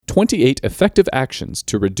28 Effective Actions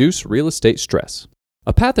to Reduce Real Estate Stress.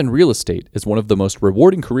 A path in real estate is one of the most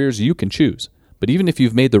rewarding careers you can choose, but even if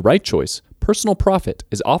you've made the right choice, personal profit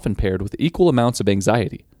is often paired with equal amounts of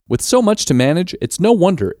anxiety. With so much to manage, it's no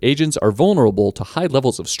wonder agents are vulnerable to high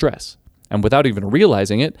levels of stress. And without even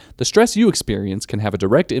realizing it, the stress you experience can have a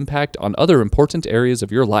direct impact on other important areas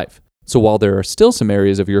of your life. So while there are still some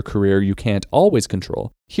areas of your career you can't always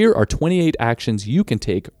control, here are 28 actions you can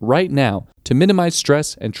take right now to minimize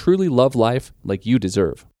stress and truly love life like you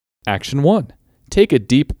deserve. Action 1. Take a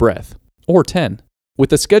deep breath. Or 10.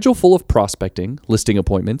 With a schedule full of prospecting, listing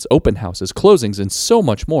appointments, open houses, closings, and so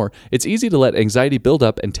much more, it's easy to let anxiety build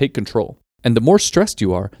up and take control. And the more stressed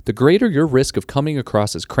you are, the greater your risk of coming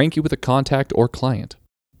across as cranky with a contact or client.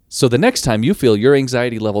 So the next time you feel your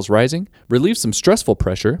anxiety levels rising, relieve some stressful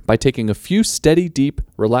pressure by taking a few steady, deep,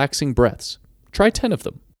 relaxing breaths. Try 10 of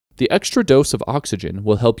them. The extra dose of oxygen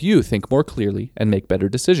will help you think more clearly and make better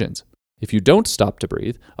decisions. If you don't stop to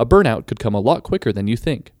breathe, a burnout could come a lot quicker than you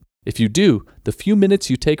think. If you do, the few minutes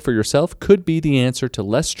you take for yourself could be the answer to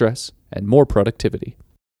less stress and more productivity.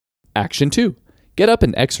 Action 2. Get up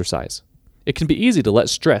and exercise. It can be easy to let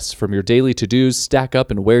stress from your daily to-dos stack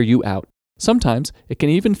up and wear you out. Sometimes it can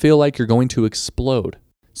even feel like you're going to explode.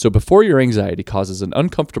 So before your anxiety causes an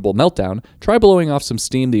uncomfortable meltdown, try blowing off some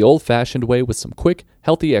steam the old-fashioned way with some quick,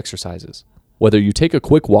 healthy exercises. Whether you take a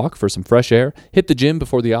quick walk for some fresh air, hit the gym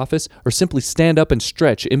before the office, or simply stand up and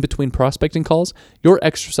stretch in between prospecting calls, your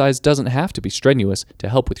exercise doesn't have to be strenuous to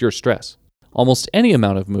help with your stress. Almost any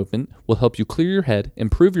amount of movement will help you clear your head,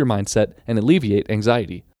 improve your mindset, and alleviate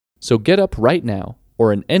anxiety. So get up right now,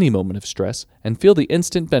 or in any moment of stress, and feel the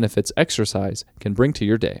instant benefits exercise can bring to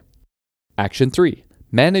your day. Action 3.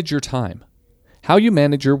 Manage your time. How you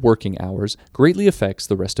manage your working hours greatly affects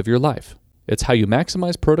the rest of your life. It's how you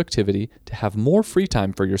maximize productivity to have more free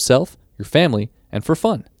time for yourself, your family, and for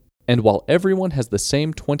fun. And while everyone has the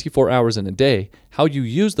same 24 hours in a day, how you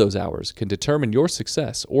use those hours can determine your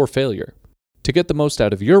success or failure. To get the most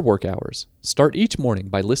out of your work hours, start each morning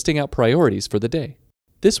by listing out priorities for the day.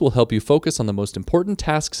 This will help you focus on the most important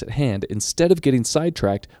tasks at hand instead of getting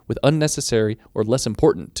sidetracked with unnecessary or less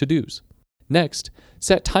important to-dos. Next,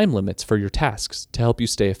 set time limits for your tasks to help you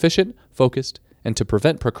stay efficient, focused, and to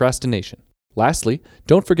prevent procrastination. Lastly,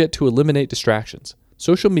 don't forget to eliminate distractions.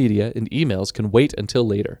 Social media and emails can wait until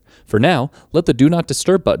later. For now, let the Do Not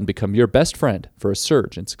Disturb button become your best friend for a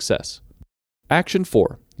surge in success. Action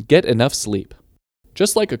 4. Get enough sleep.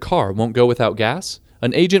 Just like a car won't go without gas,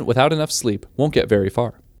 an agent without enough sleep won't get very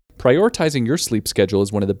far. Prioritizing your sleep schedule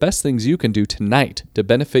is one of the best things you can do tonight to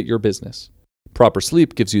benefit your business. Proper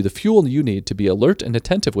sleep gives you the fuel you need to be alert and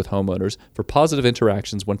attentive with homeowners for positive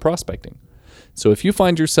interactions when prospecting. So if you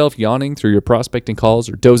find yourself yawning through your prospecting calls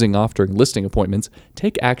or dozing off during listing appointments,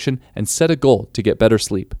 take action and set a goal to get better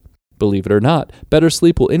sleep. Believe it or not, better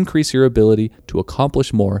sleep will increase your ability to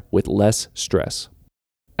accomplish more with less stress.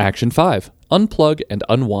 Action 5. Unplug and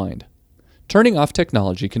unwind. Turning off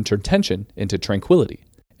technology can turn tension into tranquility.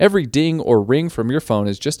 Every ding or ring from your phone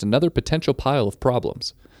is just another potential pile of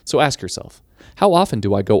problems. So ask yourself, how often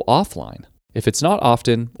do I go offline? If it's not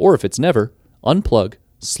often, or if it's never, unplug,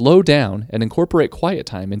 slow down, and incorporate quiet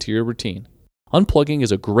time into your routine. Unplugging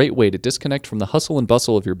is a great way to disconnect from the hustle and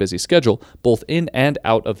bustle of your busy schedule, both in and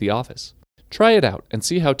out of the office. Try it out and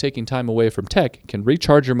see how taking time away from tech can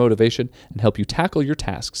recharge your motivation and help you tackle your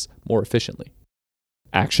tasks more efficiently.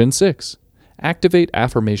 Action 6. Activate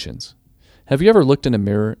affirmations. Have you ever looked in a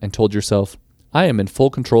mirror and told yourself, I am in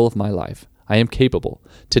full control of my life. I am capable.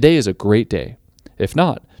 Today is a great day. If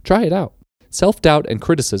not, try it out. Self-doubt and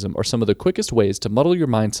criticism are some of the quickest ways to muddle your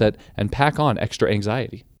mindset and pack on extra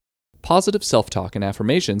anxiety. Positive self-talk and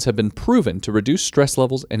affirmations have been proven to reduce stress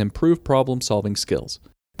levels and improve problem-solving skills.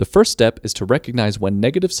 The first step is to recognize when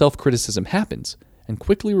negative self-criticism happens and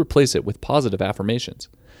quickly replace it with positive affirmations.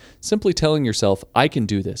 Simply telling yourself, I can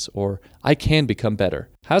do this, or I can become better,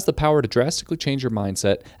 has the power to drastically change your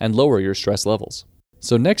mindset and lower your stress levels.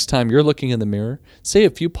 So next time you're looking in the mirror, say a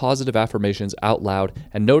few positive affirmations out loud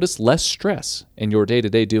and notice less stress in your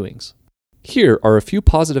day-to-day doings. Here are a few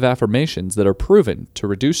positive affirmations that are proven to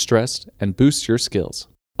reduce stress and boost your skills.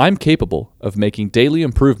 I'm capable of making daily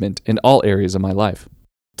improvement in all areas of my life.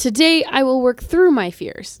 Today, I will work through my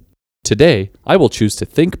fears. Today, I will choose to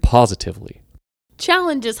think positively.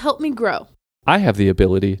 Challenges help me grow. I have the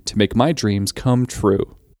ability to make my dreams come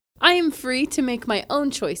true. I am free to make my own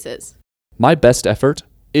choices. My best effort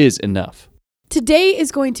is enough. Today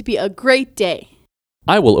is going to be a great day.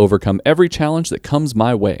 I will overcome every challenge that comes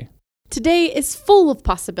my way. Today is full of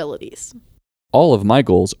possibilities. All of my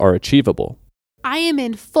goals are achievable. I am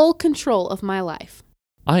in full control of my life.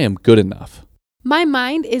 I am good enough. My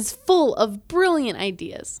mind is full of brilliant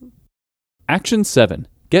ideas. Action 7.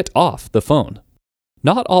 Get off the phone.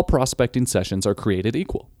 Not all prospecting sessions are created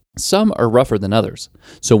equal. Some are rougher than others.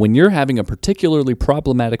 So when you're having a particularly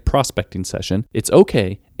problematic prospecting session, it's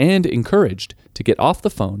okay and encouraged to get off the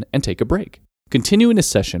phone and take a break. Continuing a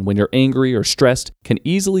session when you're angry or stressed can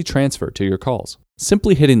easily transfer to your calls.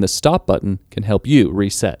 Simply hitting the stop button can help you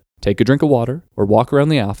reset. Take a drink of water or walk around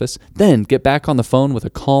the office, then get back on the phone with a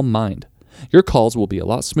calm mind. Your calls will be a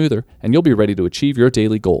lot smoother and you'll be ready to achieve your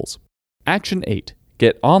daily goals. Action 8.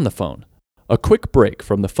 Get on the phone. A quick break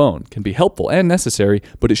from the phone can be helpful and necessary,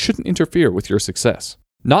 but it shouldn't interfere with your success.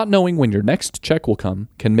 Not knowing when your next check will come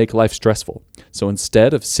can make life stressful. So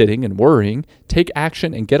instead of sitting and worrying, take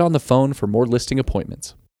action and get on the phone for more listing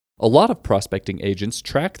appointments. A lot of prospecting agents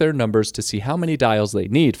track their numbers to see how many dials they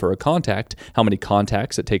need for a contact, how many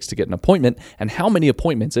contacts it takes to get an appointment, and how many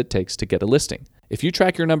appointments it takes to get a listing. If you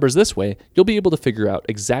track your numbers this way, you'll be able to figure out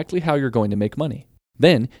exactly how you're going to make money.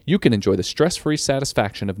 Then you can enjoy the stress-free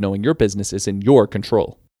satisfaction of knowing your business is in your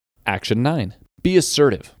control. Action 9. Be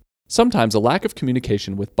assertive. Sometimes a lack of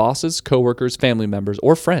communication with bosses, coworkers, family members,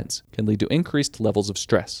 or friends can lead to increased levels of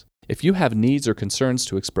stress. If you have needs or concerns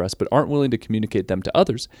to express but aren't willing to communicate them to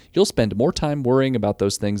others, you'll spend more time worrying about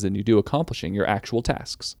those things than you do accomplishing your actual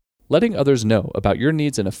tasks. Letting others know about your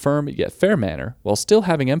needs in a firm yet fair manner while still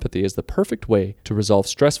having empathy is the perfect way to resolve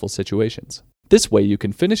stressful situations. This way you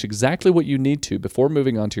can finish exactly what you need to before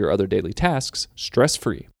moving on to your other daily tasks,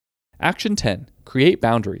 stress-free. Action 10. Create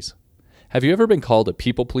boundaries. Have you ever been called a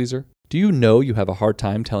people pleaser? Do you know you have a hard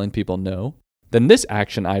time telling people no? Then this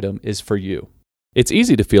action item is for you. It's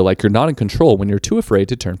easy to feel like you're not in control when you're too afraid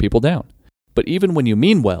to turn people down. But even when you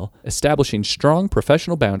mean well, establishing strong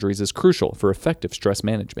professional boundaries is crucial for effective stress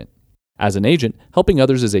management. As an agent, helping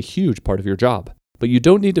others is a huge part of your job, but you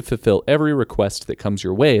don't need to fulfill every request that comes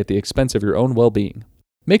your way at the expense of your own well-being.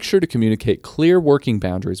 Make sure to communicate clear working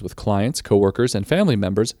boundaries with clients, coworkers, and family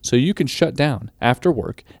members so you can shut down after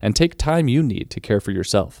work and take time you need to care for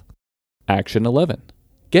yourself. Action 11.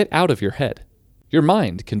 Get out of your head. Your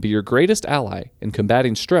mind can be your greatest ally in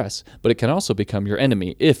combating stress, but it can also become your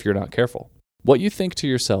enemy if you're not careful. What you think to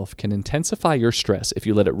yourself can intensify your stress if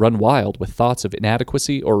you let it run wild with thoughts of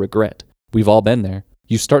inadequacy or regret. We've all been there.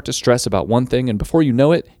 You start to stress about one thing, and before you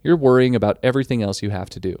know it, you're worrying about everything else you have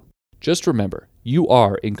to do. Just remember, you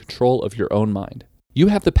are in control of your own mind. You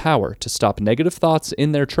have the power to stop negative thoughts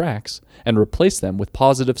in their tracks and replace them with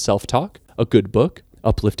positive self-talk, a good book,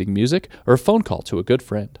 uplifting music, or a phone call to a good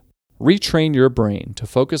friend. Retrain your brain to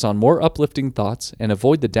focus on more uplifting thoughts and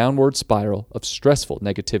avoid the downward spiral of stressful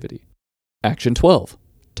negativity. Action 12.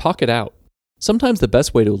 Talk it out. Sometimes the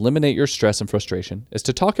best way to eliminate your stress and frustration is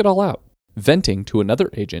to talk it all out. Venting to another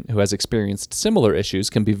agent who has experienced similar issues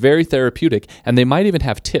can be very therapeutic, and they might even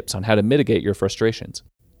have tips on how to mitigate your frustrations.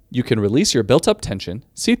 You can release your built-up tension,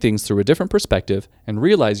 see things through a different perspective, and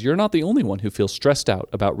realize you're not the only one who feels stressed out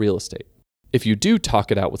about real estate. If you do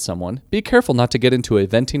talk it out with someone, be careful not to get into a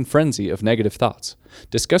venting frenzy of negative thoughts.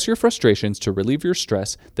 Discuss your frustrations to relieve your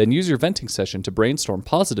stress, then use your venting session to brainstorm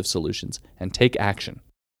positive solutions and take action.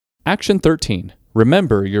 Action 13.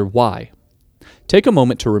 Remember your why. Take a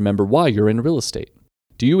moment to remember why you're in real estate.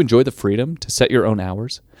 Do you enjoy the freedom to set your own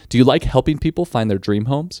hours? Do you like helping people find their dream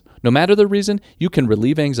homes? No matter the reason, you can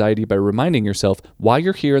relieve anxiety by reminding yourself why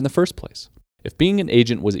you're here in the first place. If being an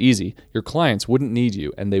agent was easy, your clients wouldn't need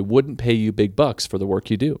you and they wouldn't pay you big bucks for the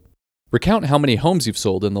work you do. Recount how many homes you've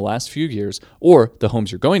sold in the last few years or the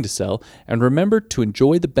homes you're going to sell, and remember to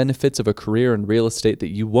enjoy the benefits of a career in real estate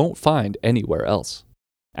that you won't find anywhere else.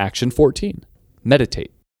 Action 14.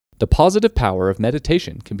 Meditate. The positive power of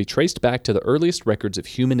meditation can be traced back to the earliest records of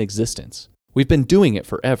human existence. We've been doing it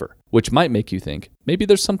forever, which might make you think, maybe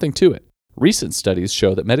there's something to it. Recent studies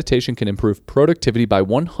show that meditation can improve productivity by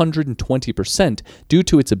 120% due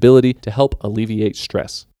to its ability to help alleviate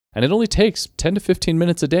stress. And it only takes 10 to 15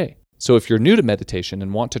 minutes a day. So if you're new to meditation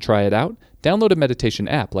and want to try it out, download a meditation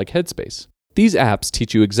app like Headspace. These apps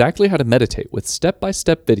teach you exactly how to meditate with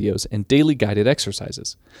step-by-step videos and daily guided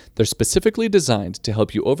exercises. They're specifically designed to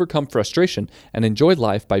help you overcome frustration and enjoy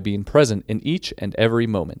life by being present in each and every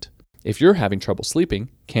moment. If you're having trouble sleeping,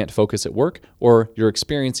 can't focus at work, or you're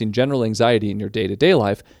experiencing general anxiety in your day-to-day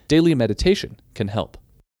life, daily meditation can help.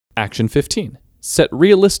 Action 15. Set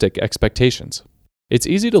realistic expectations. It's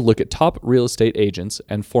easy to look at top real estate agents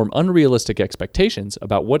and form unrealistic expectations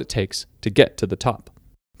about what it takes to get to the top.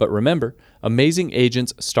 But remember, amazing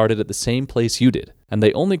agents started at the same place you did, and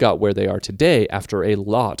they only got where they are today after a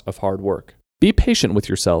lot of hard work. Be patient with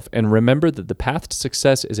yourself and remember that the path to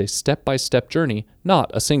success is a step-by-step journey,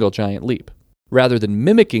 not a single giant leap. Rather than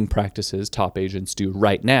mimicking practices top agents do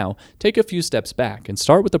right now, take a few steps back and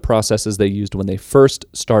start with the processes they used when they first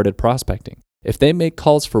started prospecting. If they make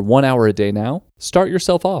calls for 1 hour a day now, start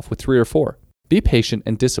yourself off with 3 or 4. Be patient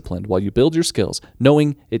and disciplined while you build your skills,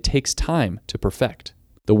 knowing it takes time to perfect.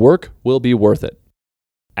 The work will be worth it.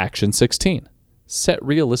 Action 16. Set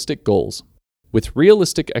realistic goals. With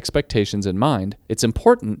realistic expectations in mind, it's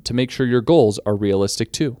important to make sure your goals are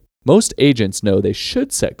realistic too. Most agents know they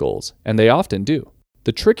should set goals, and they often do.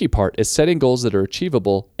 The tricky part is setting goals that are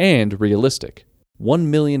achievable and realistic. $1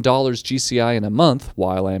 million GCI in a month,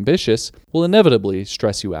 while ambitious, will inevitably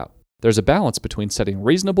stress you out. There's a balance between setting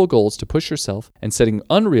reasonable goals to push yourself and setting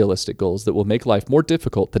unrealistic goals that will make life more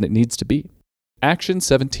difficult than it needs to be. Action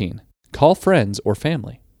 17. Call friends or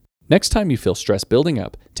family. Next time you feel stress building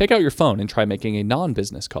up, take out your phone and try making a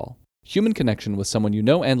non-business call. Human connection with someone you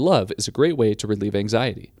know and love is a great way to relieve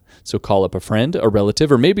anxiety. So call up a friend, a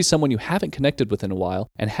relative, or maybe someone you haven't connected with in a while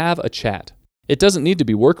and have a chat. It doesn't need to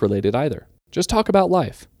be work-related either. Just talk about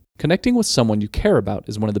life. Connecting with someone you care about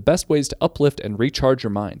is one of the best ways to uplift and recharge your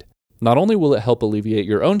mind. Not only will it help alleviate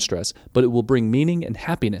your own stress, but it will bring meaning and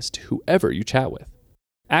happiness to whoever you chat with.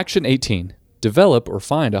 Action 18. Develop or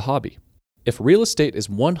find a hobby. If real estate is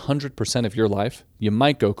 100% of your life, you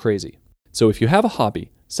might go crazy. So if you have a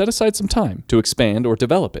hobby, set aside some time to expand or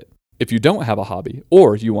develop it. If you don't have a hobby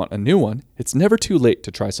or you want a new one, it's never too late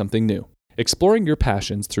to try something new. Exploring your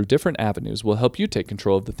passions through different avenues will help you take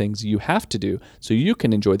control of the things you have to do so you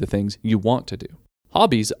can enjoy the things you want to do.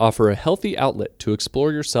 Hobbies offer a healthy outlet to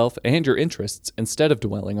explore yourself and your interests instead of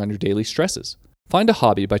dwelling on your daily stresses. Find a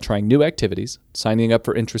hobby by trying new activities, signing up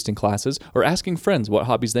for interesting classes, or asking friends what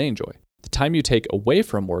hobbies they enjoy. The time you take away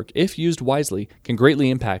from work, if used wisely, can greatly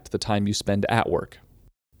impact the time you spend at work.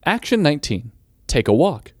 Action 19. Take a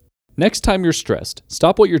walk. Next time you're stressed,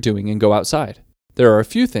 stop what you're doing and go outside. There are a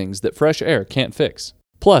few things that fresh air can't fix.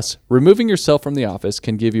 Plus, removing yourself from the office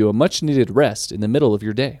can give you a much-needed rest in the middle of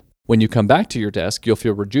your day. When you come back to your desk, you'll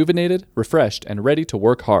feel rejuvenated, refreshed, and ready to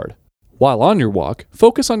work hard. While on your walk,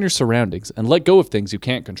 focus on your surroundings and let go of things you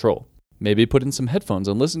can't control. Maybe put in some headphones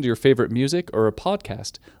and listen to your favorite music or a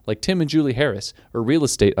podcast like Tim and Julie Harris or Real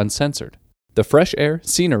Estate Uncensored. The fresh air,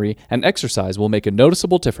 scenery, and exercise will make a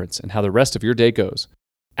noticeable difference in how the rest of your day goes.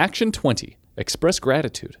 Action 20. Express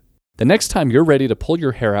gratitude. The next time you're ready to pull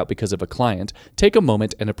your hair out because of a client, take a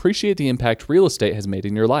moment and appreciate the impact real estate has made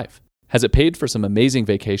in your life. Has it paid for some amazing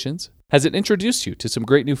vacations? Has it introduced you to some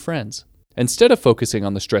great new friends? Instead of focusing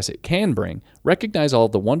on the stress it can bring, recognize all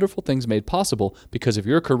of the wonderful things made possible because of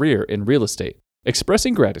your career in real estate.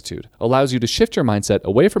 Expressing gratitude allows you to shift your mindset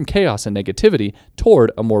away from chaos and negativity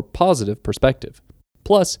toward a more positive perspective.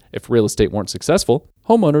 Plus, if real estate weren't successful,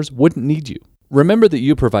 homeowners wouldn't need you. Remember that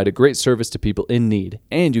you provide a great service to people in need,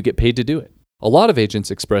 and you get paid to do it. A lot of agents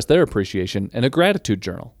express their appreciation in a gratitude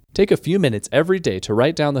journal. Take a few minutes every day to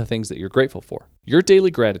write down the things that you're grateful for. Your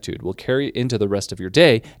daily gratitude will carry into the rest of your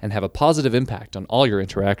day and have a positive impact on all your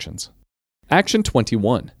interactions. Action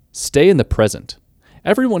 21. Stay in the present.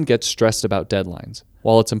 Everyone gets stressed about deadlines.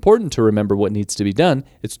 While it's important to remember what needs to be done,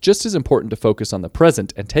 it's just as important to focus on the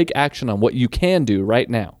present and take action on what you can do right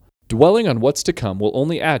now. Dwelling on what's to come will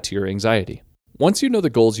only add to your anxiety. Once you know the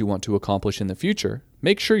goals you want to accomplish in the future,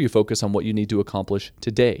 make sure you focus on what you need to accomplish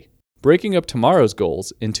today. Breaking up tomorrow's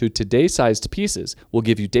goals into today-sized pieces will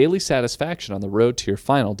give you daily satisfaction on the road to your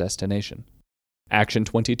final destination. Action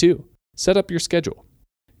 22. Set up your schedule.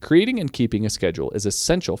 Creating and keeping a schedule is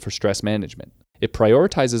essential for stress management. It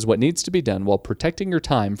prioritizes what needs to be done while protecting your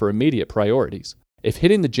time for immediate priorities. If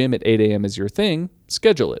hitting the gym at 8 a.m. is your thing,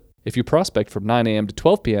 schedule it. If you prospect from 9 a.m. to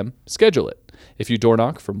 12 p.m., schedule it. If you door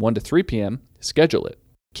knock from 1 to 3 p.m., schedule it.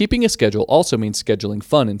 Keeping a schedule also means scheduling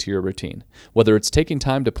fun into your routine. Whether it's taking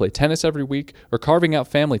time to play tennis every week or carving out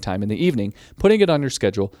family time in the evening, putting it on your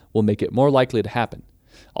schedule will make it more likely to happen.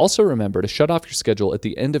 Also remember to shut off your schedule at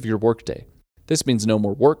the end of your workday. This means no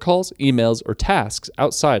more work calls, emails, or tasks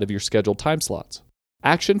outside of your scheduled time slots.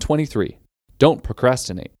 Action 23. Don't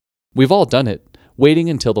procrastinate. We've all done it, waiting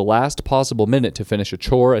until the last possible minute to finish a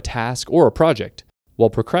chore, a task, or a project. While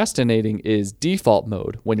procrastinating is default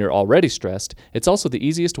mode when you're already stressed, it's also the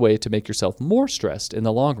easiest way to make yourself more stressed in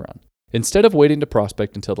the long run. Instead of waiting to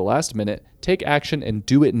prospect until the last minute, take action and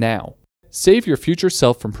do it now. Save your future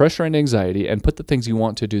self from pressure and anxiety and put the things you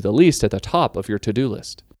want to do the least at the top of your to-do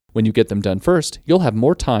list. When you get them done first, you'll have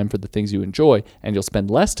more time for the things you enjoy and you'll spend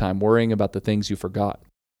less time worrying about the things you forgot.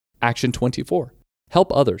 Action 24.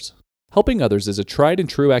 Help others. Helping others is a tried and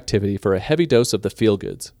true activity for a heavy dose of the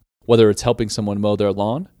feel-goods. Whether it's helping someone mow their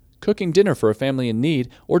lawn, cooking dinner for a family in need,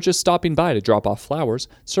 or just stopping by to drop off flowers,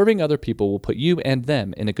 serving other people will put you and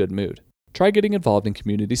them in a good mood. Try getting involved in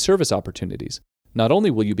community service opportunities. Not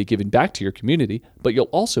only will you be giving back to your community, but you'll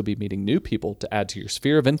also be meeting new people to add to your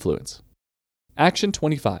sphere of influence. Action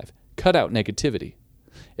 25. Cut out negativity.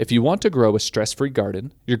 If you want to grow a stress-free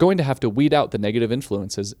garden, you're going to have to weed out the negative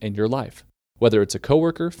influences in your life. Whether it's a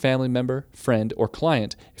coworker, family member, friend, or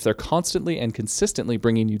client, if they're constantly and consistently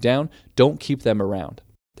bringing you down, don't keep them around.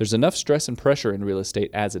 There's enough stress and pressure in real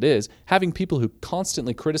estate as it is. Having people who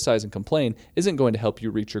constantly criticize and complain isn't going to help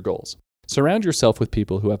you reach your goals. Surround yourself with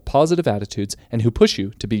people who have positive attitudes and who push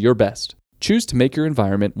you to be your best. Choose to make your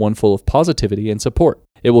environment one full of positivity and support.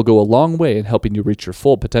 It will go a long way in helping you reach your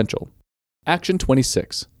full potential. Action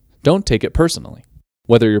 26. Don't take it personally.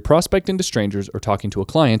 Whether you're prospecting to strangers or talking to a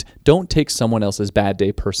client, don't take someone else's bad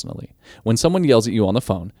day personally. When someone yells at you on the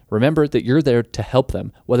phone, remember that you're there to help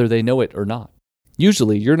them, whether they know it or not.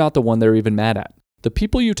 Usually, you're not the one they're even mad at. The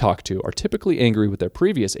people you talk to are typically angry with their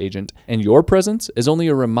previous agent, and your presence is only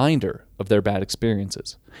a reminder of their bad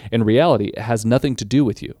experiences. In reality, it has nothing to do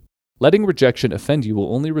with you. Letting rejection offend you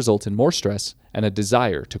will only result in more stress and a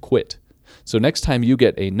desire to quit. So next time you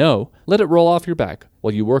get a no, let it roll off your back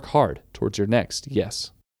while you work hard towards your next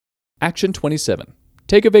yes. Action 27.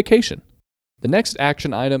 Take a vacation. The next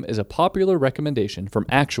action item is a popular recommendation from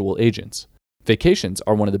actual agents. Vacations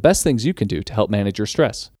are one of the best things you can do to help manage your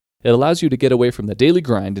stress. It allows you to get away from the daily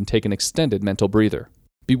grind and take an extended mental breather.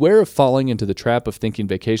 Beware of falling into the trap of thinking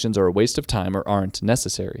vacations are a waste of time or aren't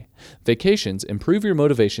necessary. Vacations improve your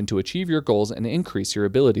motivation to achieve your goals and increase your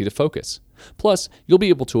ability to focus. Plus, you'll be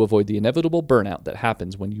able to avoid the inevitable burnout that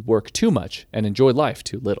happens when you work too much and enjoy life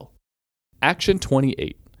too little. Action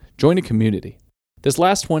 28. Join a community. This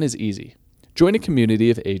last one is easy. Join a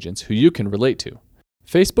community of agents who you can relate to.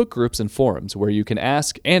 Facebook groups and forums where you can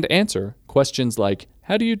ask and answer questions like,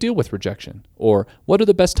 how do you deal with rejection? Or what are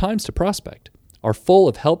the best times to prospect? Are full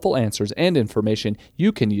of helpful answers and information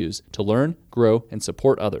you can use to learn, grow, and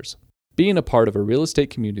support others. Being a part of a real estate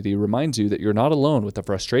community reminds you that you're not alone with the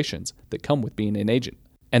frustrations that come with being an agent,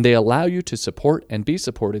 and they allow you to support and be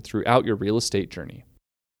supported throughout your real estate journey.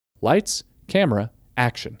 Lights, camera,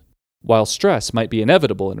 action. While stress might be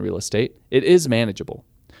inevitable in real estate, it is manageable.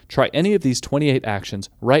 Try any of these 28 actions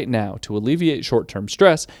right now to alleviate short-term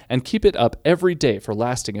stress and keep it up every day for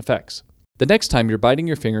lasting effects. The next time you're biting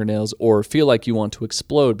your fingernails or feel like you want to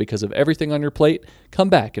explode because of everything on your plate, come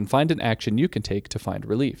back and find an action you can take to find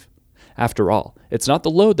relief. After all, it's not the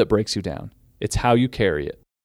load that breaks you down, it's how you carry it.